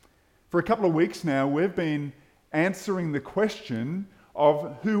For a couple of weeks now, we've been answering the question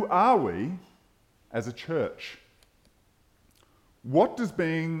of who are we as a church? What does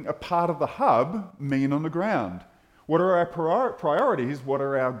being a part of the hub mean on the ground? What are our priorities? What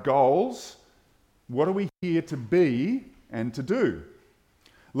are our goals? What are we here to be and to do?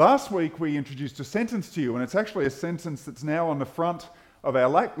 Last week we introduced a sentence to you, and it's actually a sentence that's now on the front of our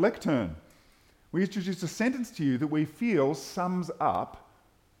lectern. We introduced a sentence to you that we feel sums up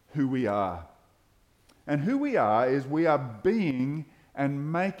who we are. And who we are is we are being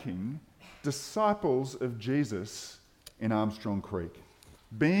and making disciples of Jesus in Armstrong Creek.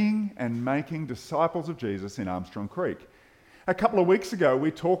 Being and making disciples of Jesus in Armstrong Creek. A couple of weeks ago we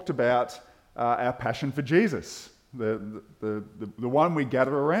talked about our passion for Jesus, the one we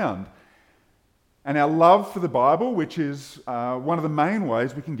gather around, and our love for the Bible, which is one of the main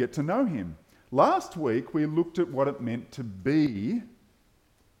ways we can get to know him. Last week we looked at what it meant to be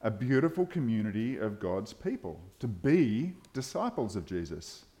a beautiful community of God's people, to be disciples of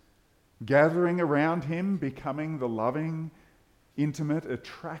Jesus, gathering around him, becoming the loving, intimate,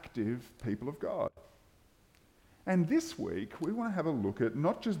 attractive people of God. And this week we want to have a look at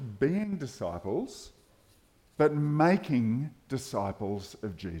not just being disciples, but making disciples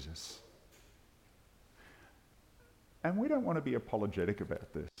of Jesus. And we don't want to be apologetic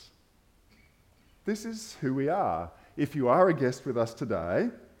about this. This is who we are. If you are a guest with us today,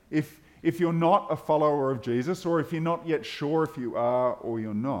 if you're not a follower of Jesus, or if you're not yet sure if you are or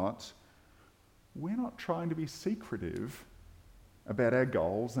you're not, we're not trying to be secretive about our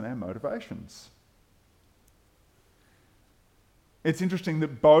goals and our motivations. It's interesting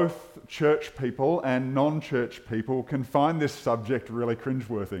that both church people and non-church people can find this subject really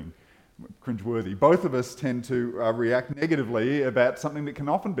cringeworthy. Both of us tend to react negatively about something that can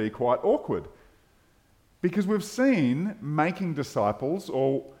often be quite awkward. Because we've seen making disciples,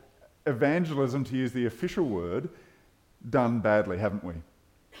 or evangelism to use the official word, done badly, haven't we?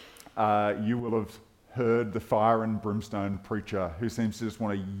 You will have heard the fire and brimstone preacher who seems to just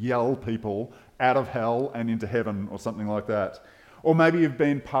want to yell people out of hell and into heaven or something like that. Or maybe you've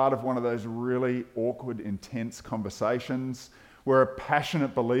been part of one of those really awkward, intense conversations where a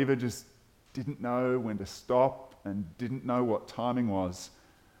passionate believer just didn't know when to stop and didn't know what timing was.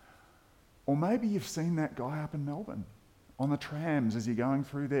 Or maybe you've seen that guy up in Melbourne on the trams as you're going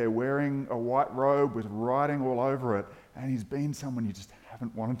through there wearing a white robe with writing all over it, and he's been someone you just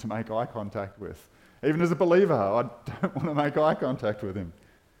haven't wanted to make eye contact with. Even as a believer, I don't want to make eye contact with him.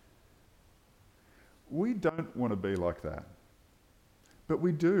 We don't want to be like that. But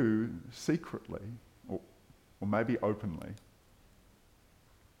we do secretly, or maybe openly,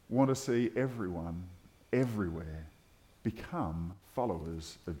 want to see everyone, everywhere, become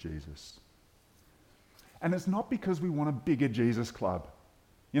followers of Jesus. And it's not because we want a bigger Jesus club.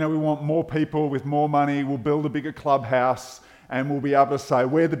 We want more people with more money, we'll build a bigger clubhouse, and we'll be able to say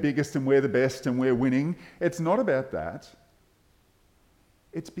we're the biggest and we're the best and we're winning. It's not about that.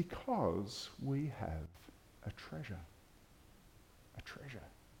 It's because we have a treasure. A treasure.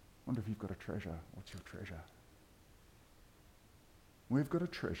 I wonder if you've got a treasure. What's your treasure? We've got a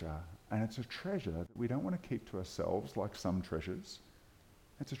treasure, and it's a treasure that we don't want to keep to ourselves like some treasures.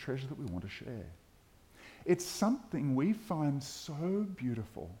 It's a treasure that we want to share. It's something we find so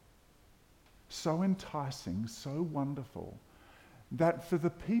beautiful, so enticing, so wonderful, that for the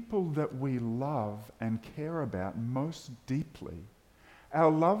people that we love and care about most deeply,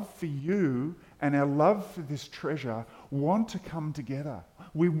 our love for you and our love for this treasure want to come together.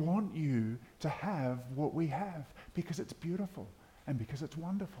 We want you to have what we have because it's beautiful and because it's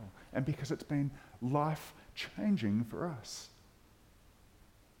wonderful and because it's been life-changing for us.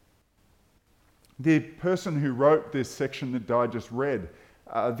 The person who wrote this section that I just read,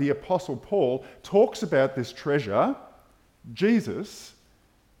 the Apostle Paul, talks about this treasure, Jesus,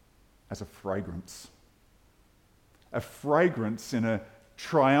 as a fragrance in a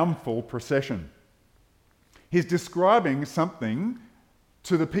triumphal procession. He's describing something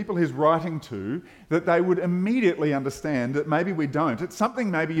to the people he's writing to that they would immediately understand that maybe we don't. It's something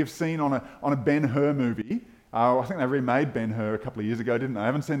maybe you've seen on a Ben-Hur movie. I think they remade Ben-Hur a couple of years ago, didn't they? I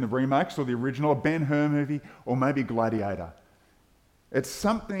haven't seen the remakes or the original, a Ben-Hur movie, or maybe Gladiator. It's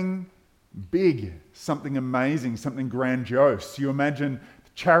something big, something amazing, something grandiose. You imagine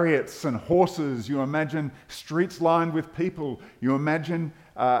chariots and horses. You imagine streets lined with people. You imagine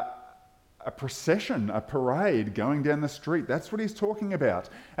a procession, a parade going down the street. That's what he's talking about.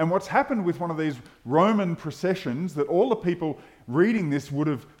 And what's happened with one of these Roman processions that all the people reading this would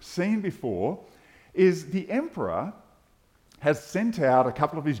have seen before is the emperor has sent out a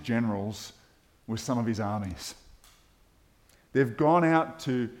couple of his generals with some of his armies. They've gone out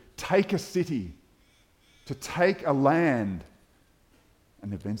to take a city, to take a land.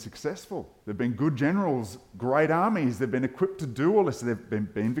 And they've been successful. They've been good generals, great armies. They've been equipped to do all this. They've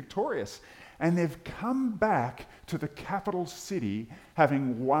been victorious. And they've come back to the capital city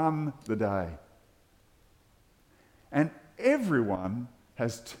having won the day. And everyone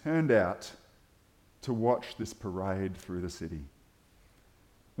has turned out to watch this parade through the city.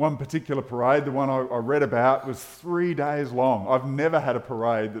 One particular parade, the one I read about, was 3 days long. I've never had a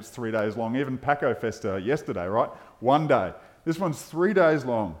parade that's 3 days long. Even Paco Festa yesterday, right? 1 day. This one's 3 days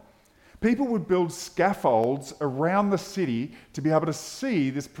long. People would build scaffolds around the city to be able to see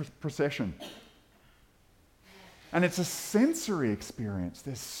this procession. And it's a sensory experience.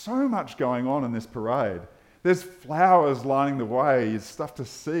 There's so much going on in this parade. There's flowers lining the way, there's stuff to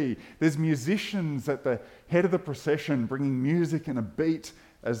see. There's musicians at the head of the procession bringing music and a beat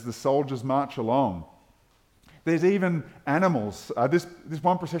as the soldiers march along. There's even animals. This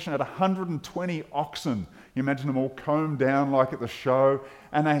one procession had 120 oxen. You imagine them all combed down like at the show.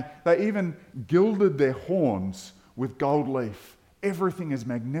 And they even gilded their horns with gold leaf. Everything is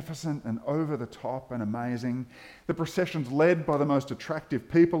magnificent and over the top and amazing. The procession's led by the most attractive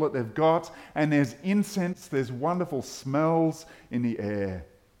people that they've got. And there's incense, there's wonderful smells in the air.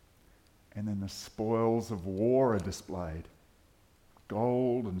 And then the spoils of war are displayed.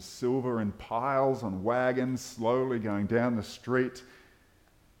 Gold and silver in piles on wagons slowly going down the street.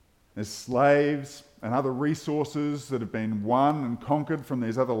 There's slaves and other resources that have been won and conquered from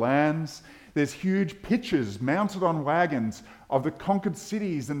these other lands. There's huge pictures mounted on wagons of the conquered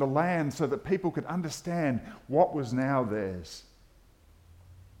cities and the land so that people could understand what was now theirs.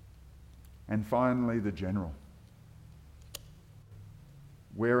 And finally, the general,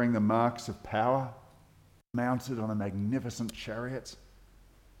 wearing the marks of power, mounted on a magnificent chariot,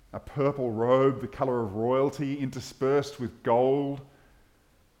 a purple robe, the colour of royalty, interspersed with gold,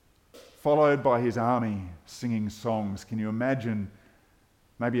 followed by his army singing songs. Can you imagine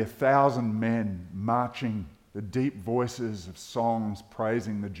maybe 1,000 men marching, the deep voices of songs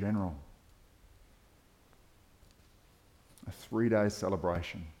praising the general? A 3-day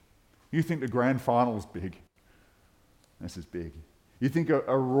celebration. You think the grand final's big. This is big. You think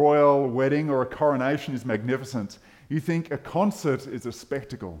a royal wedding or a coronation is magnificent. You think a concert is a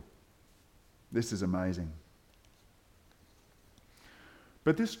spectacle. This is amazing.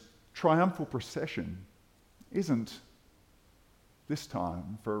 But this triumphal procession isn't this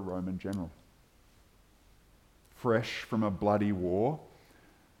time for a Roman general. Fresh from a bloody war,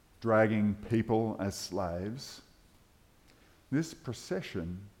 dragging people as slaves, this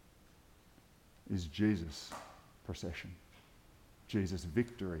procession is Jesus' procession. Jesus'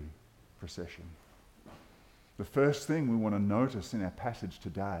 victory procession. The first thing we want to notice in our passage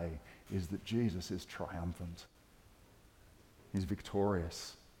today is that Jesus is triumphant. He's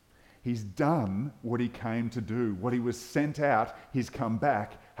victorious. He's done what he came to do. What he was sent out, he's come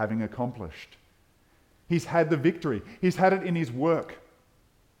back having accomplished. He's had the victory. He's had it in his work.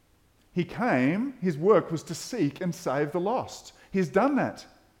 He came, his work was to seek and save the lost. He's done that.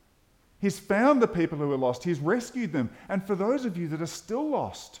 He's found the people who are lost. He's rescued them. And for those of you that are still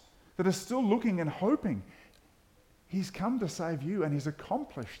lost, that are still looking and hoping, he's come to save you and he's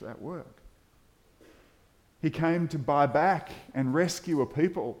accomplished that work. He came to buy back and rescue a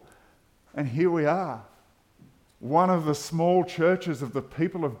people. And here we are, one of the small churches of the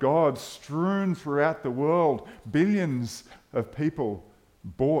people of God strewn throughout the world, billions of people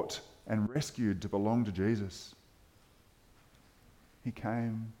bought and rescued to belong to Jesus. He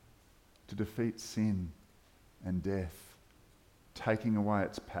came to defeat sin and death, taking away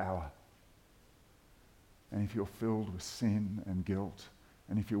its power. And if you're filled with sin and guilt,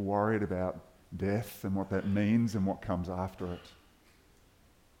 and if you're worried about death and what that means and what comes after it,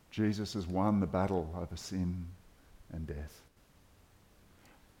 Jesus has won the battle over sin and death.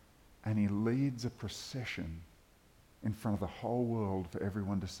 And he leads a procession in front of the whole world for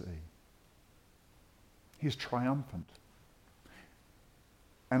everyone to see. He's triumphant.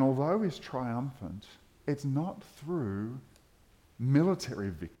 And although he's triumphant, it's not through military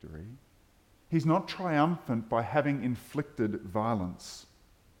victory. He's not triumphant by having inflicted violence.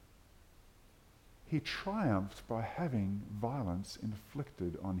 He triumphed by having violence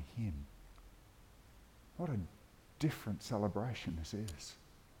inflicted on him. What a different celebration this is.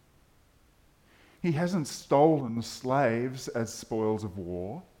 He hasn't stolen slaves as spoils of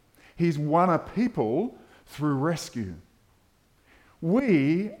war. He's won a people through rescue.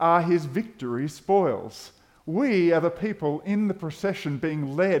 We are his victory spoils. We are the people in the procession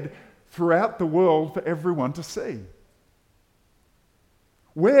being led throughout the world for everyone to see.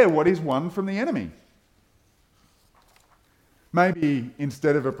 We're what he's won from the enemy. Maybe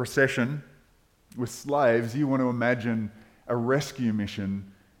instead of a procession with slaves, you want to imagine a rescue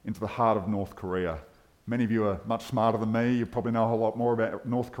mission into the heart of North Korea. Many of you are much smarter than me. You probably know a whole lot more about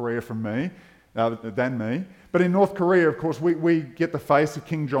North Korea than me. But in North Korea, of course, we get the face of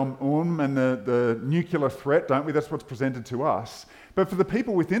Kim Jong-un and the nuclear threat, don't we? That's what's presented to us. But for the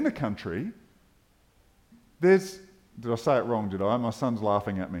people within the country, did I say it wrong, did I? My son's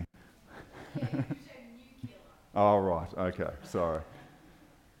laughing at me. Yeah, you said nuclear. Oh, right, okay, sorry.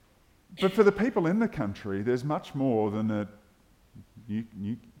 But for the people in the country, there's much more than a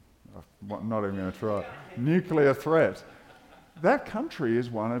I'm not even going to try. Nuclear threat. That country is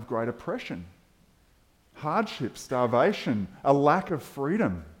one of great oppression, hardship, starvation, a lack of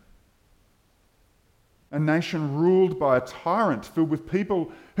freedom. A nation ruled by a tyrant filled with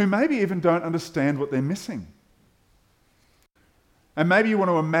people who maybe even don't understand what they're missing. And maybe you want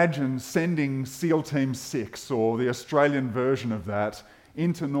to imagine sending SEAL Team 6 or the Australian version of that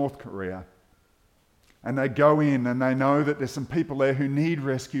into North Korea. And they go in and they know that there's some people there who need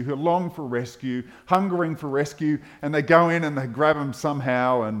rescue, who long for rescue, hungering for rescue, and they go in and they grab them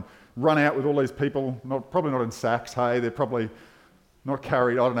somehow and run out with all these people, probably not in sacks, hey, they're probably not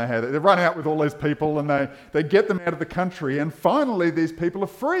carried, I don't know how, they run out with all these people and they get them out of the country, and finally these people are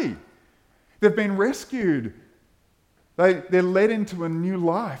free. They've been rescued. They're led into a new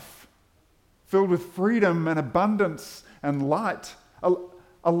life filled with freedom and abundance and light.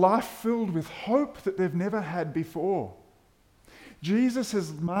 A life filled with hope that they've never had before. Jesus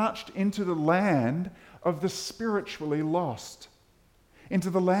has marched into the land of the spiritually lost,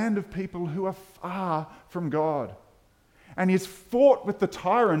 into the land of people who are far from God. And he's fought with the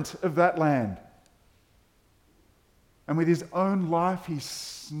tyrant of that land. And with his own life, he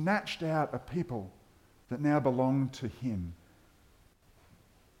snatched out a people that now belong to him,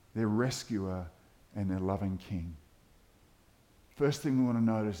 their rescuer and their loving king. First thing we want to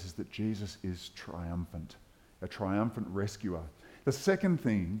notice is that Jesus is triumphant, a triumphant rescuer. The second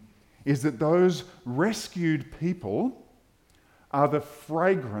thing is that those rescued people are the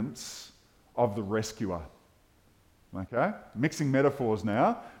fragrance of the rescuer. Okay? Mixing metaphors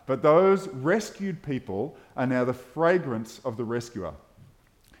now, but those rescued people are now the fragrance of the rescuer.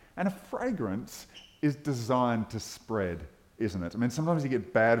 And a fragrance is designed to spread, isn't it? I mean, sometimes you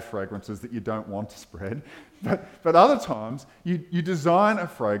get bad fragrances that you don't want to spread, but other times you design a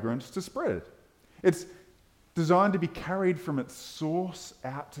fragrance to spread. It's designed to be carried from its source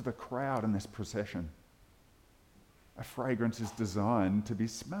out to the crowd in this procession. A fragrance is designed to be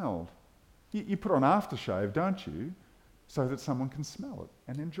smelled. You put on aftershave, don't you, so that someone can smell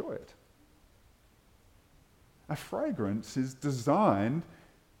it and enjoy it. A fragrance is designed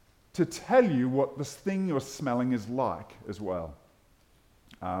to tell you what this thing you're smelling is like as well.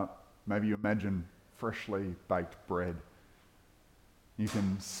 Maybe you imagine freshly baked bread. You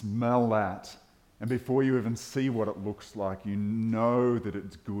can smell that, and before you even see what it looks like, you know that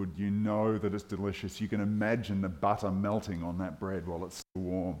it's good, you know that it's delicious. You can imagine the butter melting on that bread while it's still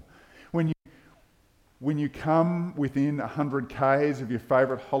warm. When you come within 100 k's of your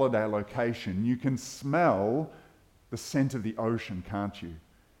favourite holiday location, you can smell the scent of the ocean, can't you?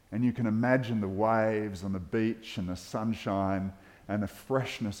 And you can imagine the waves on the beach and the sunshine and the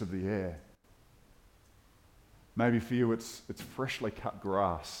freshness of the air. Maybe for you it's freshly cut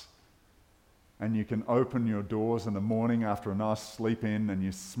grass. And you can open your doors in the morning after a nice sleep in and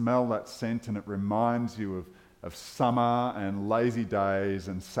you smell that scent and it reminds you of summer and lazy days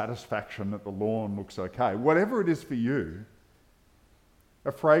and satisfaction that the lawn looks okay. Whatever it is for you,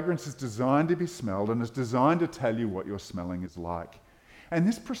 a fragrance is designed to be smelled and is designed to tell you what your smelling is like. And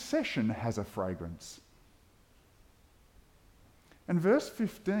this procession has a fragrance. And verse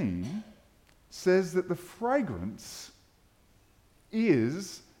 15 says that the fragrance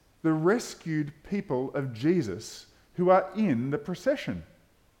is the rescued people of Jesus who are in the procession.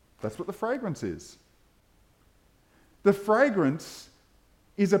 That's what the fragrance is. The fragrance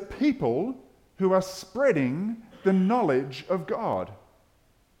is a people who are spreading the knowledge of God.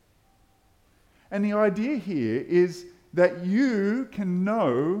 And the idea here is that you can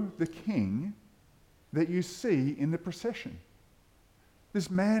know the King that you see in the procession. This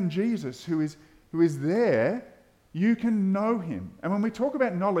man Jesus who is there, you can know him. And when we talk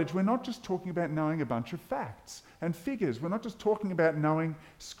about knowledge, we're not just talking about knowing a bunch of facts and figures. We're not just talking about knowing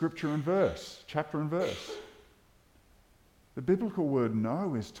scripture and verse, chapter and verse. The biblical word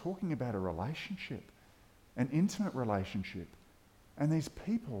know is talking about a relationship, an intimate relationship. And these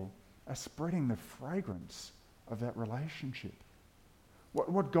people are spreading the fragrance of that relationship.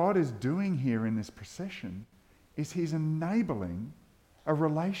 What God is doing here in this procession is he's enabling a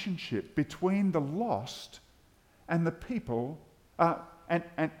relationship between the lost and the people,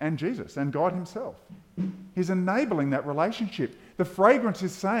 and Jesus and God himself. He's enabling that relationship. The fragrance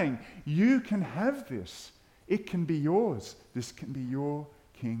is saying, you can have this. It can be yours. This can be your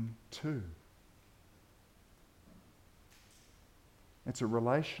king too. It's a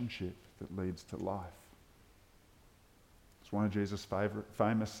relationship that leads to life. It's one of Jesus'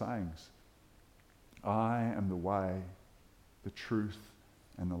 famous sayings. I am the way, the truth,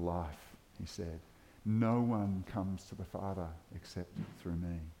 and the life, he said. No one comes to the Father except through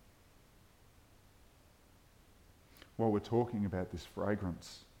me. While we're talking about this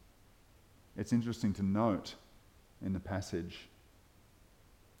fragrance, it's interesting to note in the passage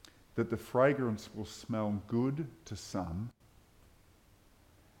that the fragrance will smell good to some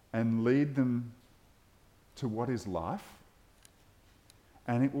and lead them to what is life,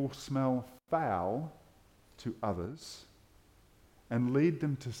 and it will smell foul to others and lead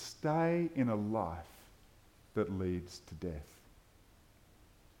them to stay in a life that leads to death.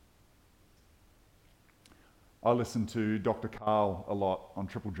 I listen to Dr. Carl a lot on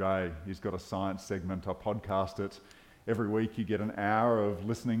Triple J. He's got a science segment. I podcast it. Every week you get an hour of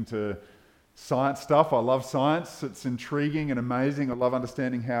listening to science stuff. I love science. It's intriguing and amazing. I love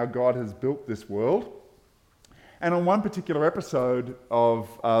understanding how God has built this world. And on one particular episode of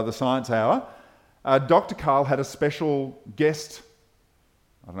the Science Hour, Dr. Carl had a special guest,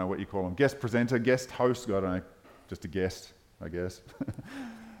 I don't know what you call him, guest presenter, guest host, I don't know, just a guest, I guess.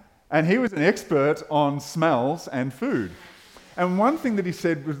 And he was an expert on smells and food. And one thing that he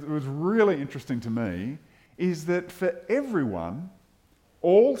said was really interesting to me is that for everyone,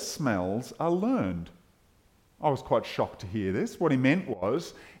 all smells are learned. I was quite shocked to hear this. What he meant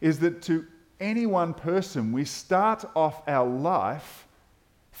is that to any one person, we start off our life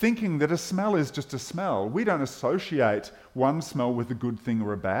thinking that a smell is just a smell. We don't associate one smell with a good thing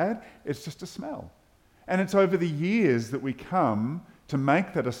or a bad. It's just a smell. And it's over the years that we come to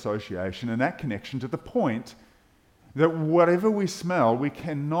make that association and that connection to the point that whatever we smell, we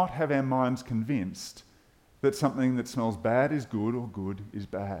cannot have our minds convinced that something that smells bad is good or good is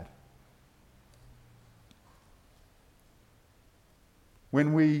bad.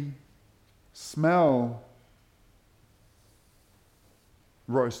 When we smell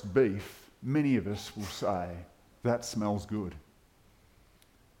roast beef, many of us will say, that smells good.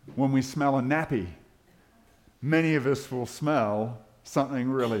 When we smell a nappy, many of us will smell something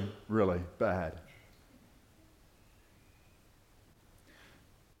really, really bad.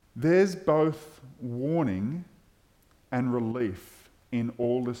 There's both warning and relief in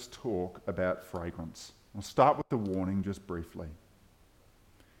all this talk about fragrance. I'll start with the warning just briefly.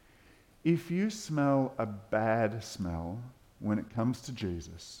 If you smell a bad smell when it comes to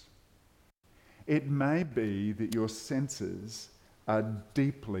Jesus, it may be that your senses are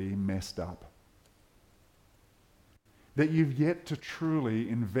deeply messed up. That you've yet to truly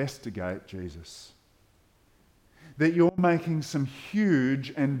investigate Jesus. That you're making some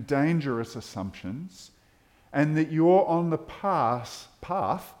huge and dangerous assumptions, and that you're on the path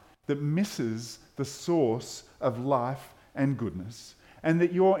that misses the source of life and goodness, and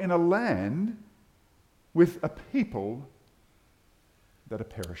that you're in a land with a people that are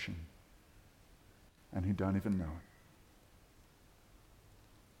perishing and who don't even know it.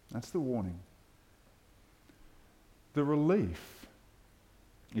 That's the warning. The relief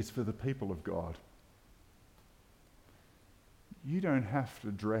is for the people of God. You don't have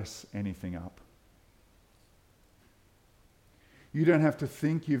to dress anything up. You don't have to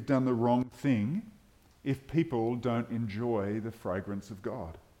think you've done the wrong thing if people don't enjoy the fragrance of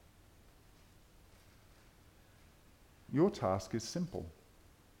God. Your task is simple.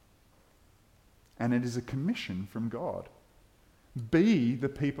 And it is a commission from God. Be the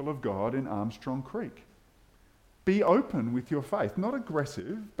people of God in Armstrong Creek. Be open with your faith. Not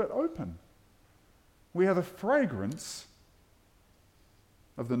aggressive, but open. We are the fragrance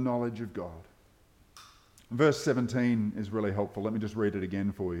of the knowledge of God. Verse 17 is really helpful. Let me just read it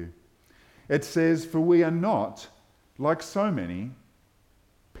again for you. It says, "For we are not, like so many,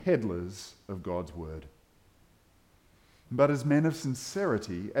 peddlers of God's word, but as men of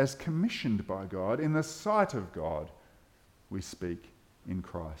sincerity, as commissioned by God, in the sight of God, we speak in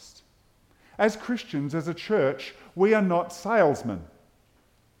Christ." As Christians, as a church, we are not salesmen.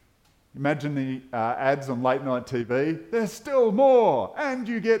 Imagine the ads on late night TV. There's still more, and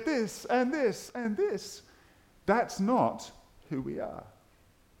you get this, and this, and this. That's not who we are.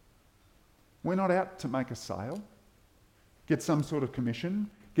 We're not out to make a sale, get some sort of commission,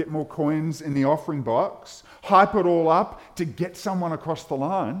 get more coins in the offering box, hype it all up to get someone across the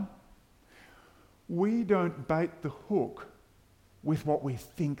line. We don't bait the hook with what we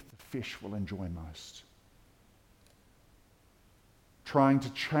think the fish will enjoy most. trying to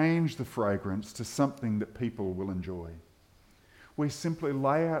change the fragrance to something that people will enjoy. We simply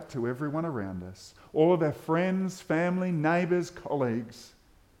lay out to everyone around us, all of our friends, family, neighbours, colleagues,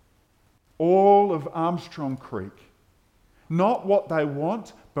 all of Armstrong Creek, not what they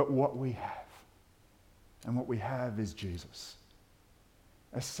want, but what we have. And what we have is Jesus,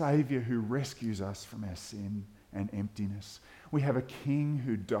 a Saviour who rescues us from our sin and emptiness. We have a King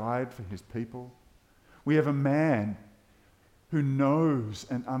who died for his people. We have a man who knows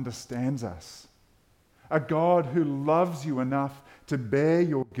and understands us. A God who loves you enough to bear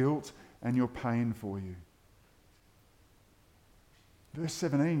your guilt and your pain for you. Verse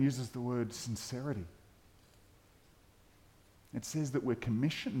 17 uses the word sincerity. It says that we're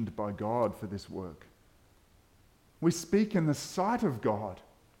commissioned by God for this work. We speak in the sight of God,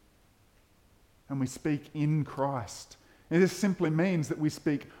 and we speak in Christ. And this simply means that we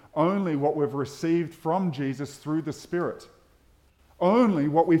speak only what we've received from Jesus through the Spirit. Only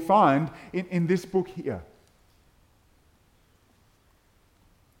what we find in this book here.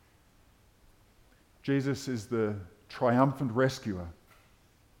 Jesus is the triumphant rescuer.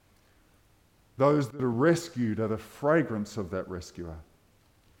 Those that are rescued are the fragrance of that rescuer.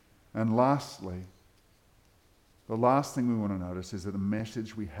 And lastly, the last thing we want to notice is that the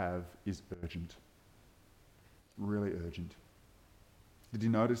message we have is urgent. Really urgent. Did you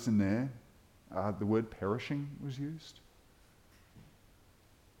notice in there the word perishing was used?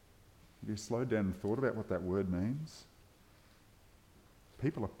 Have you slowed down and thought about what that word means?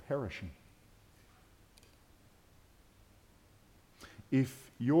 People are perishing.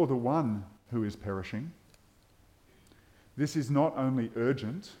 If you're the one who is perishing, this is not only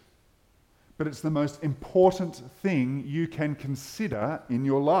urgent, but it's the most important thing you can consider in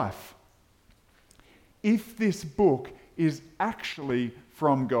your life. If this book is actually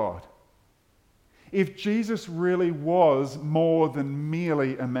from God, if Jesus really was more than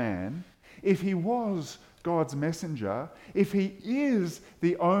merely a man, if he was God's messenger, if he is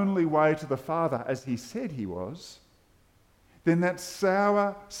the only way to the Father as he said he was, then that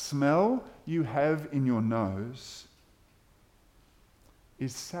sour smell you have in your nose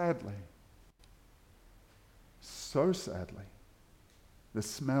is sadly, so sadly, the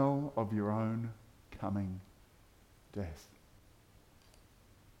smell of your own coming death.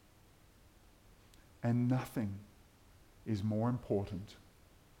 And nothing is more important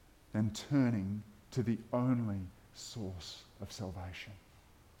than turning to the only source of salvation.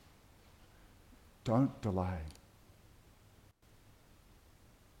 Don't delay.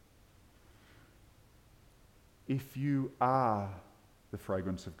 If you are the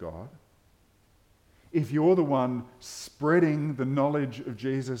fragrance of God, if you're the one spreading the knowledge of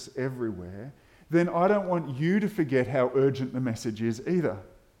Jesus everywhere, then I don't want you to forget how urgent the message is either.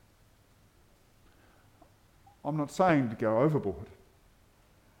 I'm not saying to go overboard.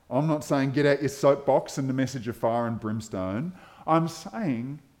 I'm not saying get out your soapbox and the message of fire and brimstone. I'm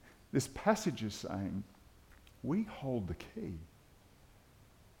saying, this passage is saying, we hold the key.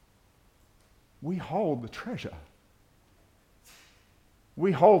 We hold the treasure.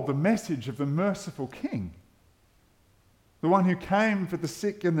 We hold the message of the merciful King, the one who came for the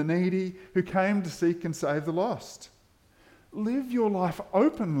sick and the needy, who came to seek and save the lost. Live your life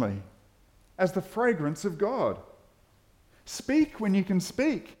openly as the fragrance of God. Speak when you can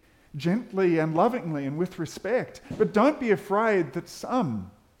speak, gently and lovingly and with respect, but don't be afraid that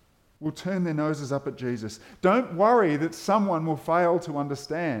some will turn their noses up at Jesus. Don't worry that someone will fail to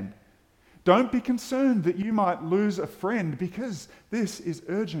understand. Don't be concerned that you might lose a friend, because this is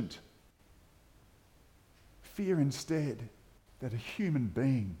urgent. Fear instead that a human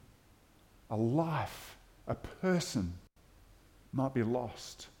being, a life, a person might be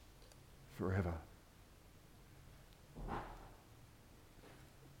lost forever.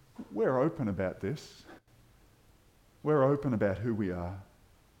 We're open about this. We're open about who we are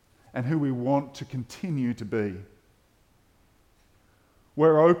and who we want to continue to be.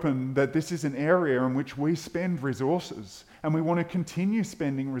 We're open that this is an area in which we spend resources, and we want to continue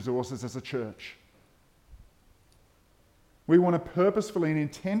spending resources as a church. We want to purposefully and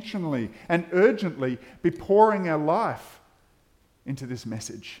intentionally and urgently be pouring our life into this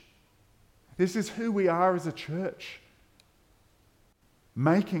message. This is who we are as a church,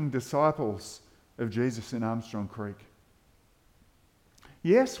 making disciples of Jesus in Armstrong Creek.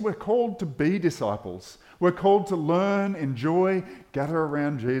 Yes, we're called to be disciples. We're called to learn, enjoy, gather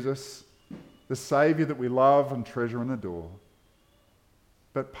around Jesus, the Saviour that we love and treasure and adore.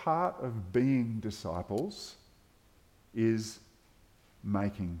 But part of being disciples is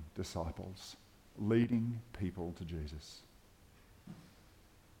making disciples, leading people to Jesus.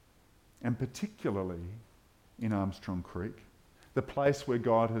 And particularly in Armstrong Creek, the place where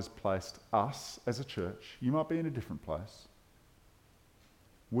God has placed us as a church. You might be in a different place.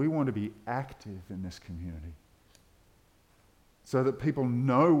 We want to be active in this community so that people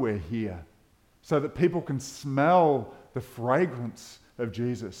know we're here, so that people can smell the fragrance of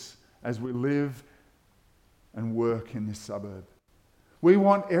Jesus as we live and work in this suburb. We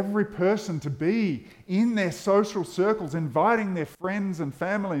want every person to be in their social circles, inviting their friends and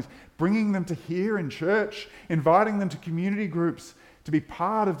families, bringing them to here in church, inviting them to community groups, to be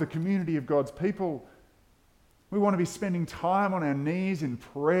part of the community of God's people. We want to be spending time on our knees in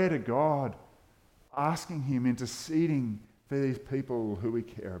prayer to God, asking Him, interceding for these people who we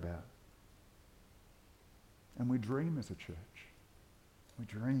care about. And we dream as a church. We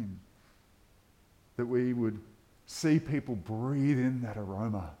dream that we would see people breathe in that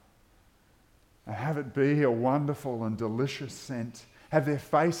aroma and have it be a wonderful and delicious scent, have their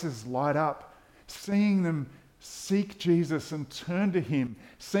faces light up, seeing them seek Jesus and turn to Him,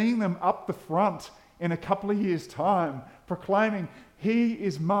 seeing them up the front in a couple of years' time, proclaiming, He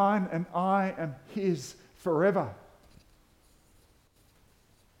is mine and I am His forever.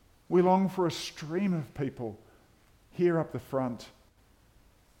 We long for a stream of people here up the front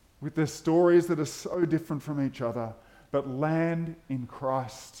with their stories that are so different from each other, but land in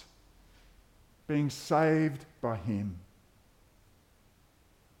Christ, being saved by Him.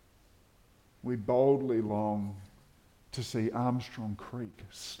 We boldly long to see Armstrong Creek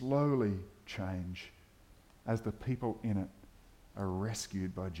slowly change as the people in it are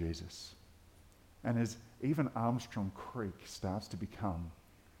rescued by Jesus. And as even Armstrong Creek starts to become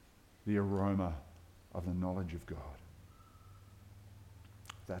the aroma of the knowledge of God.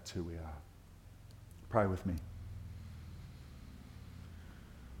 That's who we are. Pray with me.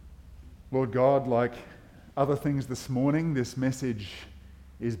 Lord God, like other things this morning, this message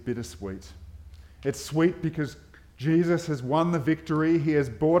is bittersweet. It's sweet because Jesus has won the victory. He has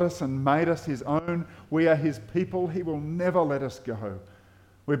bought us and made us His own. We are His people. He will never let us go.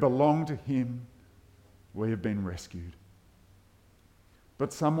 We belong to Him. We have been rescued.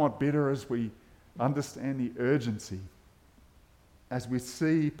 But somewhat bitter as we understand the urgency, as we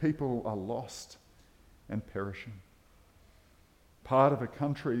see people are lost and perishing. Part of a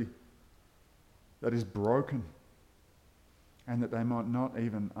country that is broken, and that they might not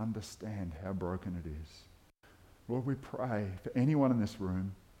even understand how broken it is. Lord, we pray for anyone in this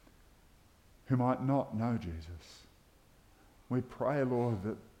room who might not know Jesus. We pray, Lord,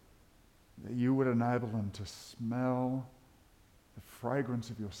 that you would enable them to smell the fragrance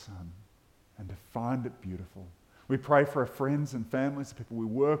of your Son and to find it beautiful. We pray for our friends and families, the people we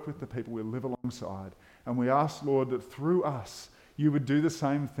work with, the people we live alongside. And we ask, Lord, that through us, you would do the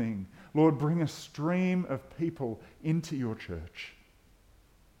same thing. Lord, bring a stream of people into your church.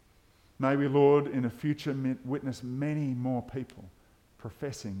 May we, Lord, in a future witness many more people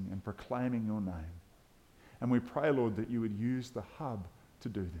professing and proclaiming your name. And we pray, Lord, that you would use the hub to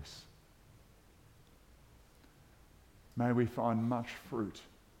do this. May we find much fruit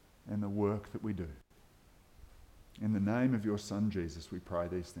in the work that we do. In the name of your Son, Jesus, we pray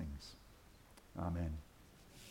these things. Amen.